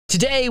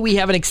Today, we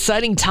have an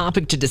exciting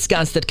topic to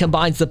discuss that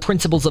combines the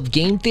principles of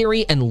game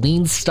theory and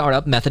lean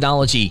startup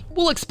methodology.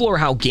 We'll explore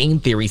how game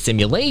theory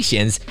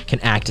simulations can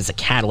act as a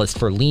catalyst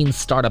for lean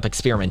startup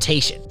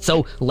experimentation.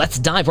 So let's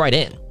dive right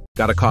in.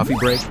 Got a coffee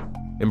break?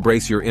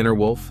 Embrace your inner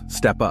wolf,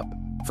 step up.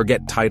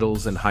 Forget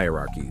titles and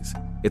hierarchies.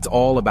 It's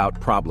all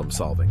about problem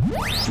solving.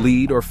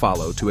 Lead or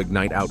follow to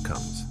ignite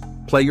outcomes.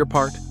 Play your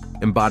part,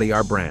 embody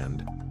our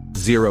brand.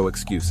 Zero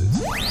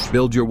excuses.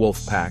 Build your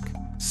wolf pack,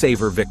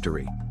 savor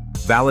victory.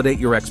 Validate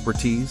your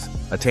expertise,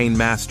 attain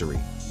mastery.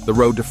 The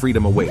road to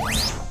freedom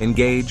awaits.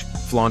 Engage,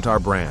 flaunt our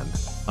brand.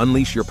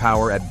 Unleash your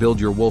power at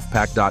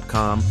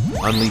buildyourwolfpack.com.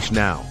 Unleash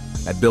now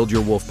at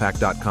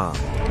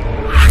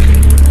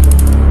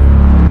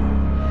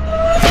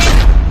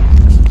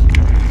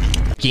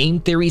buildyourwolfpack.com. Game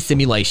theory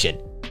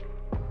simulation.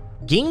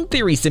 Game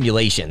theory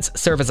simulations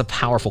serve as a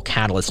powerful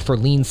catalyst for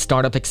lean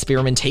startup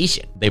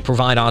experimentation. They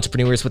provide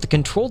entrepreneurs with a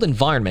controlled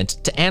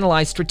environment to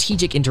analyze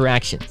strategic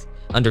interactions,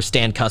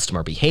 understand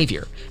customer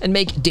behavior, and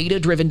make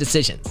data-driven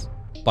decisions.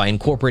 By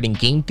incorporating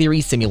game theory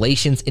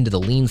simulations into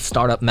the lean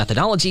startup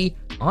methodology,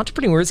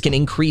 entrepreneurs can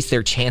increase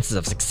their chances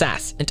of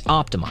success and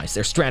optimize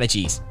their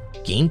strategies.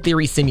 Game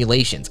theory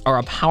simulations are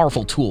a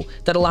powerful tool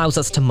that allows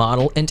us to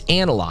model and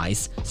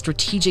analyze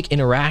strategic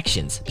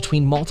interactions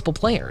between multiple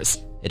players.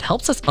 It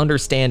helps us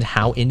understand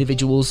how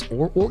individuals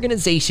or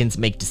organizations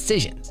make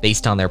decisions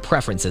based on their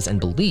preferences and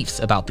beliefs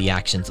about the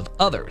actions of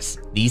others.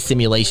 These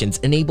simulations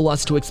enable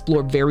us to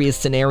explore various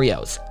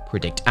scenarios,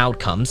 predict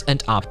outcomes,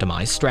 and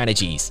optimize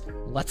strategies.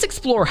 Let's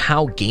explore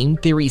how game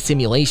theory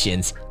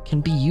simulations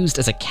can be used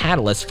as a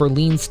catalyst for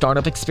lean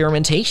startup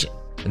experimentation.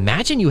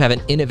 Imagine you have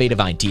an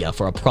innovative idea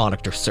for a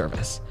product or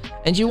service,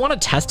 and you want to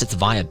test its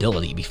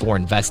viability before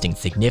investing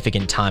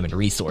significant time and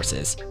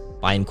resources.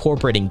 By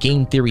incorporating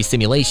game theory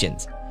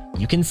simulations,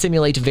 you can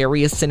simulate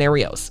various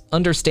scenarios,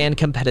 understand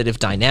competitive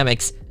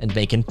dynamics, and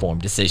make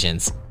informed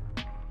decisions.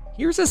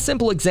 Here's a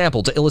simple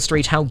example to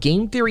illustrate how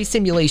game theory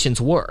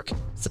simulations work.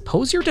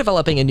 Suppose you're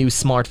developing a new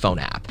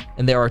smartphone app,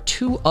 and there are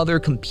two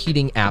other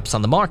competing apps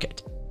on the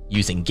market.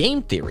 Using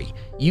game theory,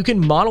 you can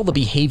model the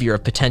behavior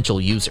of potential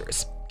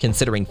users,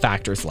 considering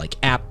factors like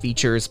app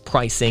features,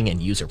 pricing,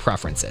 and user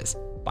preferences.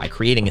 By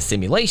creating a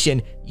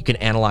simulation, you can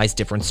analyze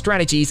different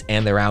strategies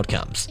and their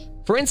outcomes.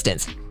 For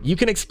instance, you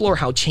can explore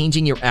how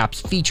changing your app's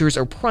features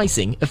or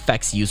pricing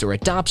affects user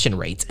adoption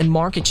rates and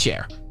market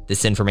share.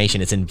 This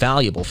information is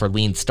invaluable for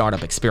lean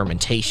startup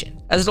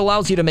experimentation, as it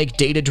allows you to make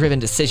data-driven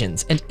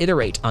decisions and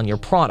iterate on your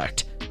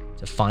product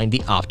to find the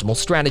optimal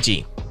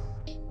strategy.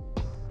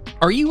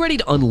 Are you ready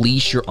to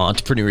unleash your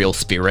entrepreneurial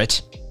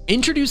spirit?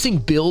 Introducing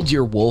Build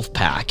Your Wolf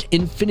Pack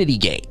Infinity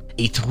Game,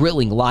 a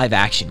thrilling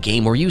live-action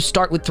game where you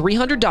start with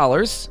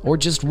 $300 or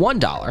just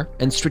 $1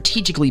 and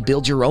strategically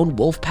build your own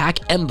wolf pack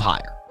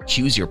empire.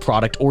 Choose your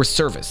product or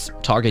service,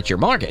 target your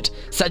market,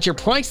 set your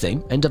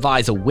pricing, and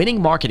devise a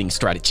winning marketing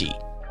strategy.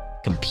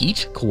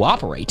 Compete,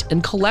 cooperate,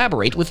 and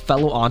collaborate with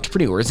fellow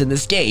entrepreneurs in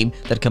this game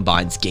that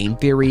combines game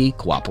theory,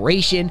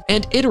 cooperation,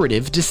 and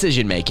iterative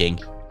decision-making.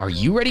 Are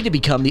you ready to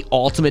become the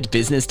ultimate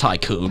business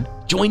tycoon?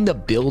 Join the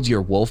Build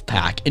Your Wolf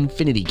Pack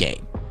Infinity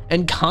Game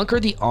and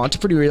conquer the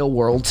entrepreneurial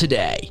world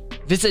today.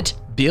 Visit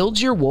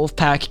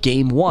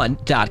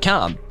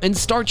buildyourwolfpackgame1.com and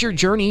start your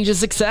journey to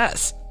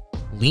success.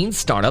 Lean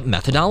startup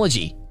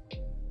methodology.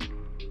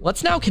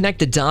 Let's now connect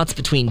the dots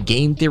between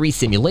game theory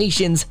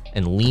simulations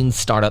and lean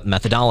startup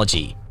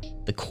methodology.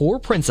 The core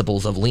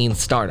principles of lean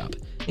startup,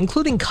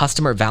 including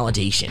customer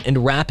validation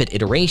and rapid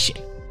iteration,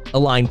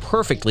 align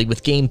perfectly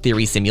with game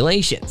theory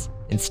simulations.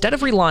 Instead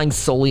of relying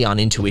solely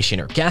on intuition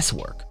or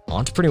guesswork,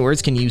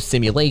 entrepreneurs can use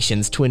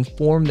simulations to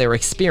inform their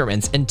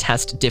experiments and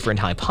test different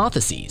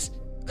hypotheses.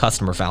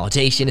 Customer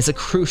validation is a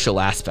crucial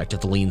aspect of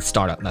the lean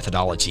startup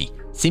methodology.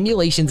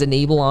 Simulations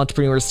enable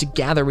entrepreneurs to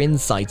gather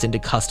insights into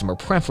customer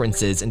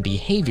preferences and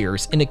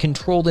behaviors in a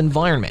controlled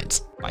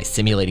environment. By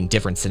simulating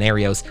different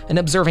scenarios and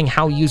observing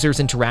how users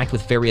interact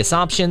with various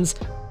options,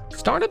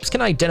 startups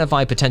can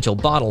identify potential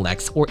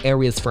bottlenecks or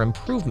areas for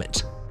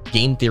improvement.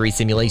 Game theory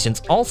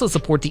simulations also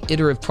support the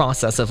iterative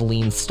process of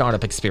lean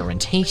startup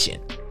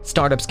experimentation.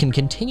 Startups can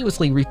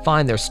continuously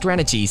refine their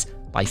strategies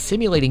by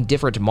simulating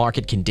different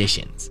market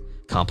conditions,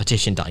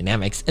 competition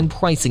dynamics, and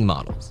pricing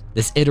models.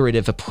 This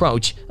iterative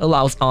approach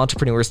allows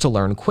entrepreneurs to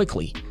learn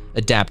quickly,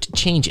 adapt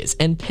changes,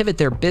 and pivot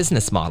their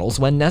business models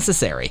when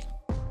necessary.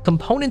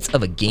 Components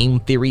of a game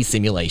theory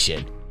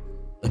simulation.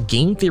 A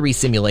game theory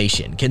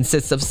simulation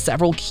consists of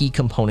several key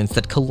components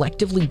that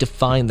collectively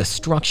define the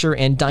structure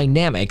and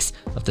dynamics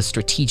of the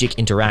strategic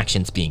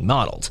interactions being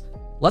modeled.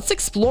 Let's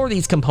explore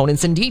these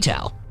components in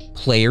detail.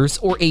 Players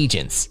or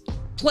agents.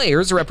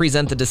 Players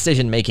represent the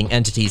decision-making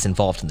entities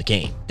involved in the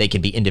game. They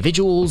can be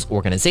individuals,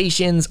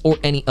 organizations, or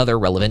any other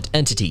relevant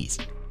entities.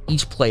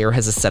 Each player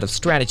has a set of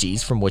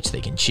strategies from which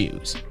they can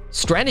choose.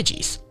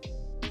 Strategies.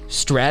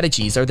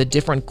 Strategies are the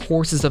different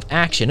courses of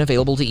action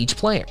available to each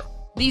player.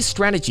 These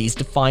strategies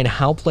define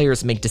how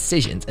players make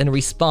decisions and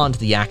respond to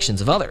the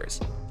actions of others.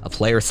 A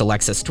player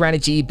selects a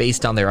strategy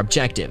based on their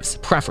objectives,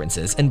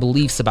 preferences, and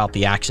beliefs about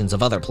the actions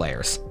of other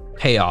players.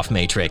 Payoff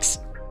matrix.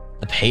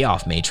 The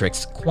payoff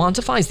matrix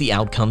quantifies the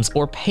outcomes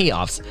or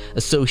payoffs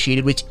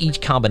associated with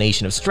each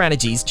combination of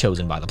strategies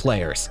chosen by the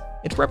players.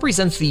 It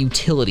represents the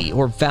utility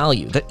or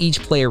value that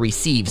each player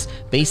receives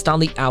based on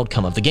the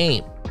outcome of the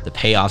game. The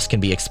payoffs can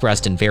be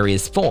expressed in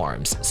various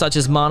forms, such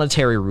as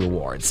monetary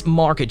rewards,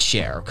 market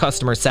share,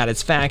 customer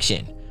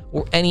satisfaction,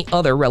 or any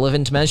other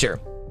relevant measure.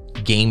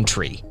 Game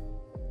tree.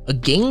 A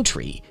game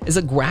tree is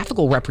a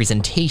graphical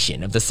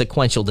representation of the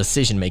sequential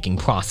decision-making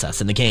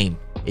process in the game.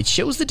 It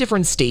shows the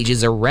different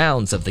stages or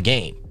rounds of the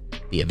game,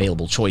 the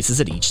available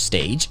choices at each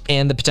stage,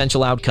 and the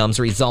potential outcomes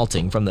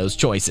resulting from those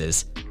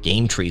choices.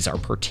 Game trees are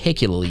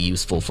particularly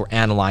useful for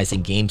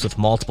analyzing games with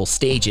multiple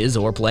stages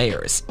or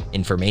players.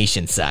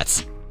 Information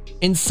sets.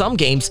 In some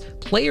games,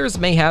 players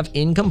may have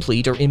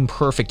incomplete or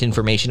imperfect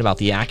information about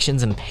the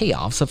actions and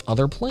payoffs of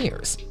other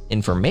players.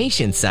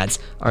 Information sets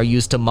are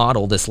used to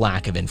model this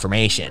lack of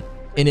information.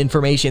 An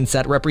information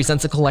set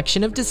represents a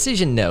collection of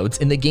decision nodes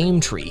in the game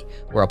tree,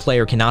 where a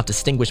player cannot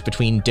distinguish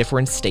between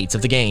different states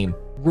of the game.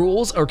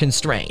 Rules or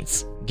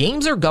constraints.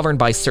 Games are governed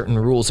by certain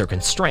rules or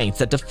constraints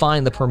that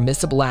define the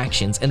permissible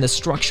actions and the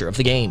structure of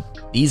the game.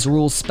 These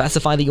rules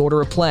specify the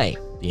order of play,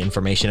 the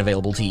information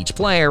available to each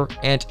player,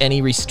 and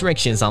any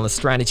restrictions on the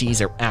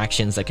strategies or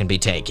actions that can be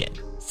taken.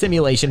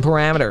 Simulation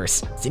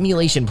parameters.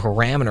 Simulation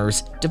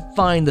parameters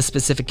define the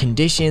specific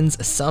conditions,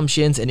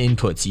 assumptions, and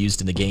inputs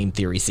used in the game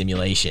theory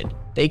simulation.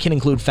 They can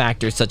include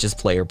factors such as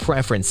player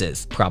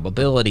preferences,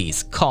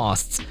 probabilities,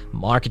 costs,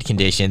 market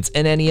conditions,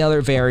 and any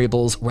other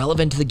variables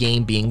relevant to the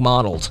game being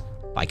modeled.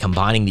 By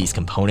combining these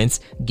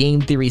components,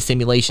 game theory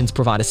simulations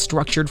provide a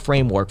structured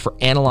framework for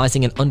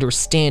analyzing and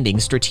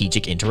understanding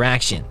strategic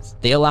interactions.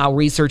 They allow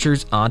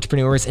researchers,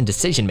 entrepreneurs, and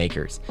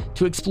decision-makers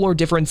to explore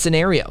different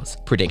scenarios,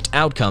 predict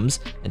outcomes,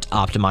 and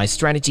optimize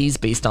strategies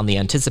based on the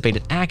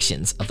anticipated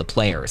actions of the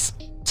players.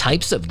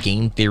 Types of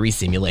game theory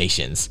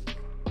simulations.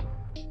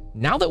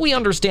 Now that we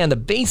understand the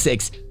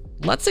basics,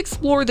 let's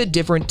explore the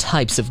different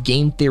types of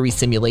game theory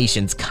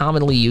simulations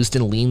commonly used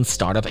in lean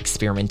startup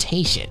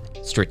experimentation.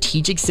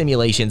 Strategic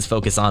simulations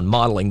focus on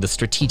modeling the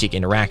strategic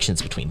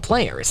interactions between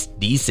players.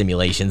 These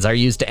simulations are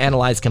used to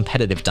analyze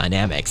competitive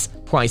dynamics,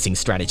 pricing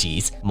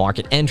strategies,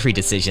 market entry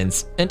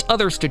decisions, and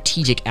other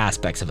strategic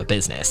aspects of a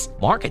business.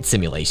 Market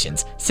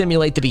simulations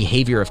simulate the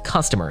behavior of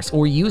customers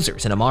or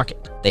users in a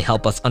market. They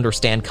help us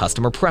understand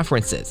customer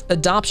preferences,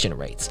 adoption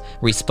rates,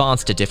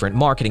 response to different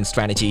marketing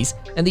strategies,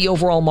 and the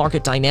overall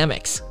market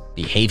dynamics.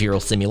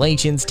 Behavioral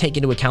simulations take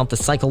into account the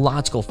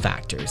psychological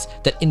factors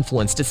that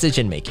influence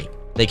decision-making.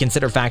 They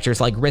consider factors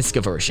like risk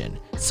aversion,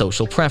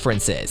 social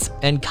preferences,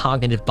 and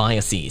cognitive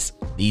biases.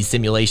 These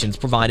simulations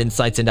provide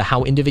insights into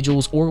how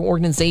individuals or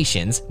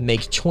organizations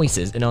make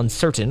choices in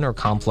uncertain or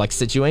complex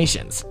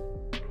situations.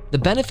 The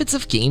benefits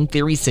of game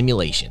theory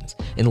simulations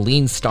in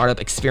lean startup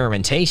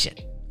experimentation.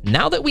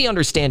 Now that we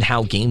understand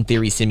how game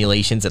theory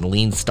simulations and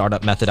lean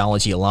startup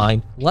methodology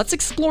align, let's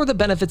explore the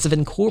benefits of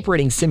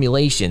incorporating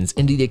simulations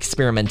into the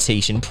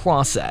experimentation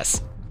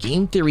process.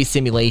 Game theory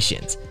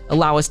simulations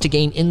allow us to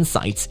gain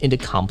insights into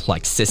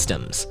complex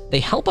systems.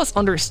 They help us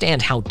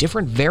understand how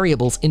different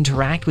variables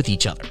interact with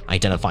each other,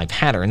 identify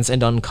patterns,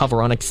 and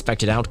uncover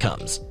unexpected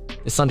outcomes.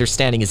 This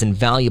understanding is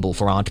invaluable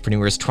for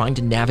entrepreneurs trying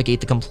to navigate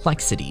the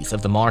complexities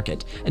of the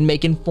market and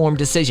make informed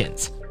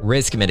decisions.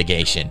 Risk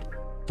mitigation.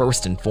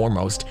 First and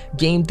foremost,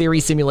 game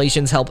theory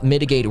simulations help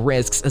mitigate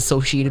risks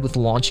associated with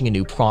launching a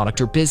new product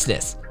or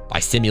business. By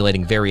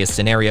simulating various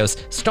scenarios,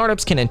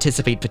 startups can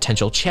anticipate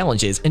potential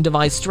challenges and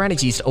devise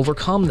strategies to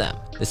overcome them.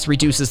 This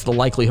reduces the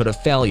likelihood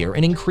of failure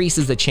and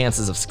increases the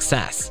chances of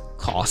success.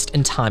 Cost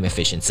and time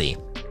efficiency.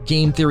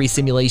 Game theory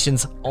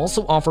simulations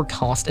also offer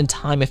cost and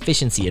time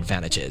efficiency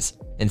advantages.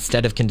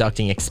 Instead of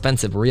conducting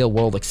expensive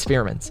real-world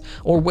experiments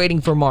or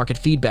waiting for market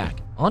feedback,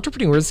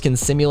 entrepreneurs can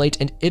simulate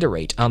and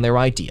iterate on their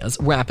ideas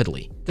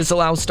rapidly. This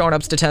allows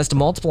startups to test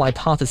multiple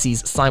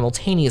hypotheses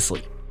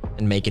simultaneously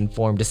and make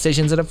informed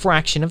decisions at a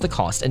fraction of the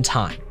cost and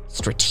time.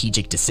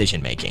 Strategic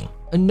decision-making.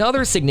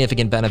 Another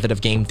significant benefit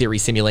of game theory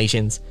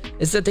simulations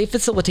is that they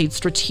facilitate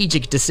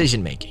strategic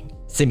decision-making.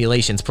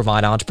 Simulations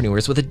provide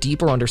entrepreneurs with a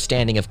deeper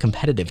understanding of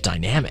competitive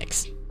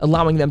dynamics,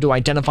 allowing them to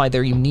identify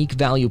their unique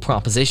value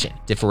proposition,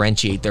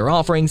 differentiate their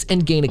offerings,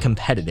 and gain a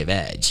competitive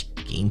edge.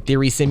 Game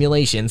theory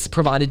simulations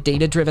provide a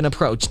data-driven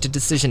approach to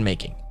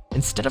decision-making.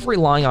 Instead of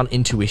relying on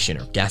intuition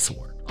or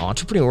guesswork,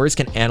 entrepreneurs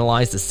can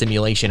analyze the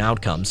simulation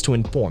outcomes to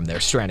inform their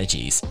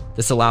strategies.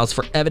 This allows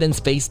for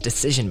evidence-based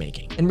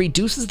decision-making and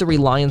reduces the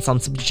reliance on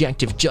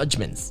subjective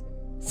judgments.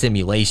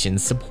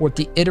 Simulations support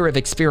the iterative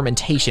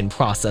experimentation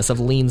process of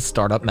lean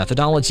startup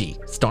methodology.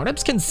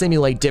 Startups can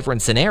simulate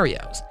different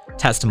scenarios,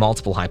 test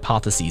multiple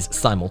hypotheses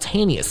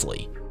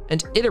simultaneously,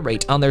 and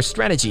iterate on their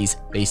strategies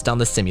based on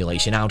the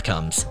simulation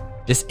outcomes.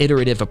 This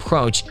iterative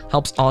approach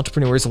helps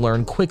entrepreneurs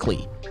learn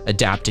quickly,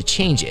 adapt to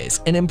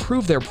changes, and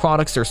improve their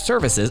products or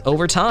services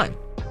over time.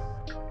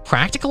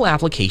 Practical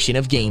application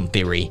of game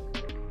theory.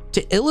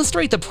 To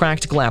illustrate the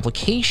practical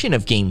application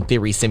of game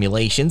theory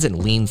simulations and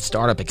lean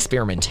startup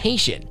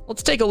experimentation,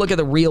 let's take a look at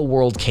the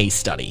real-world case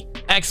study.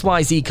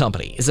 XYZ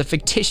Company is a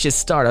fictitious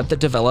startup that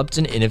developed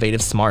an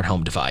innovative smart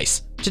home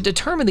device. To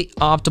determine the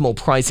optimal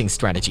pricing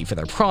strategy for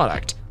their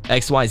product,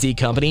 XYZ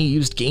Company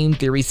used game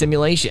theory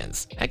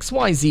simulations.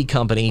 XYZ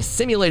Company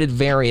simulated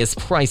various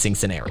pricing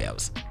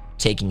scenarios,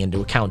 taking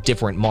into account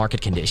different market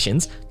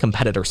conditions,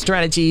 competitor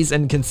strategies,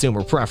 and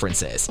consumer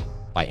preferences.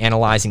 By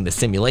analyzing the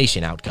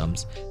simulation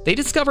outcomes, they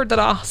discovered that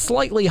a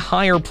slightly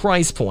higher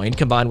price point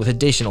combined with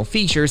additional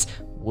features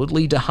would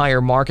lead to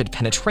higher market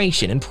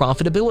penetration and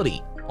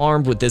profitability.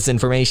 Armed with this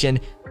information,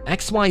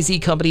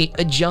 XYZ Company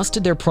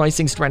adjusted their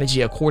pricing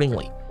strategy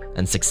accordingly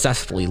and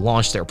successfully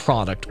launched their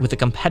product with a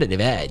competitive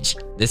edge.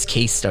 This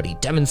case study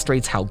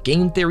demonstrates how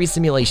game theory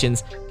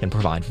simulations can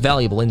provide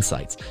valuable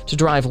insights to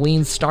drive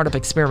lean startup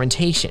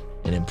experimentation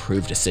and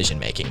improve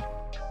decision-making.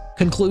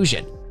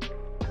 Conclusion.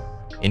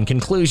 In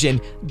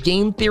conclusion,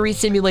 game theory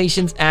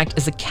simulations act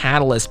as a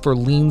catalyst for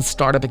lean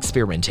startup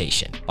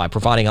experimentation by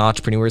providing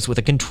entrepreneurs with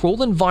a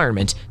controlled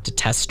environment to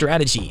test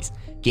strategies,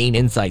 gain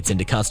insights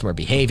into customer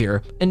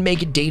behavior, and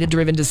make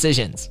data-driven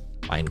decisions.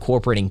 By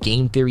incorporating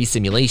game theory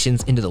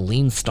simulations into the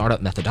lean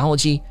startup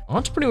methodology,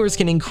 entrepreneurs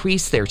can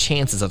increase their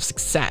chances of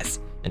success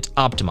and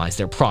optimize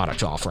their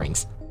product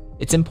offerings.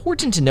 It's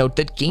important to note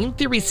that game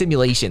theory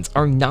simulations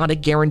are not a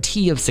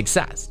guarantee of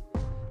success,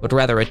 but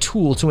rather a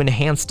tool to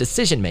enhance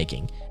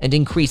decision-making and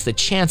increase the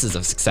chances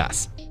of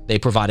success. They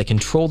provide a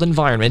controlled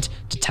environment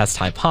to test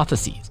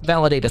hypotheses,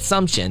 validate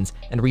assumptions,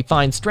 and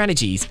refine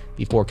strategies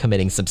before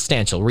committing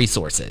substantial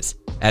resources.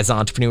 As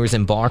entrepreneurs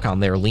embark on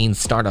their lean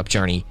startup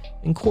journey,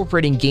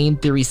 incorporating game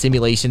theory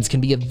simulations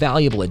can be a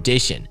valuable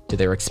addition to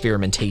their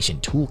experimentation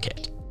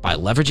toolkit. By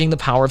leveraging the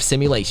power of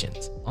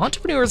simulations,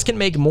 entrepreneurs can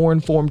make more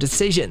informed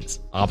decisions,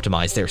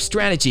 optimize their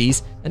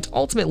strategies, and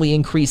ultimately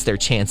increase their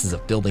chances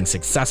of building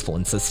successful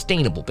and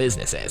sustainable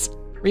businesses.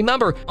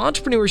 Remember,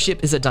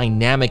 entrepreneurship is a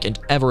dynamic and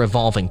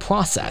ever-evolving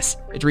process.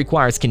 It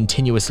requires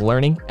continuous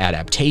learning,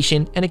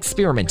 adaptation, and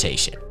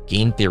experimentation.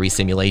 Game theory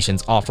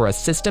simulations offer a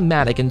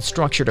systematic and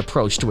structured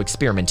approach to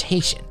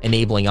experimentation,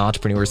 enabling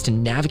entrepreneurs to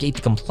navigate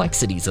the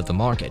complexities of the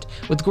market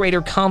with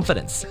greater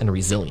confidence and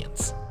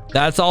resilience.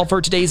 That's all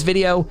for today's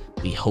video.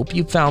 We hope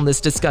you found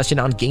this discussion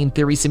on game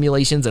theory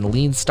simulations and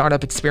lean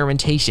startup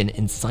experimentation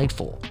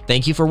insightful.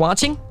 Thank you for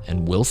watching,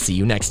 and we'll see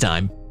you next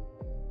time.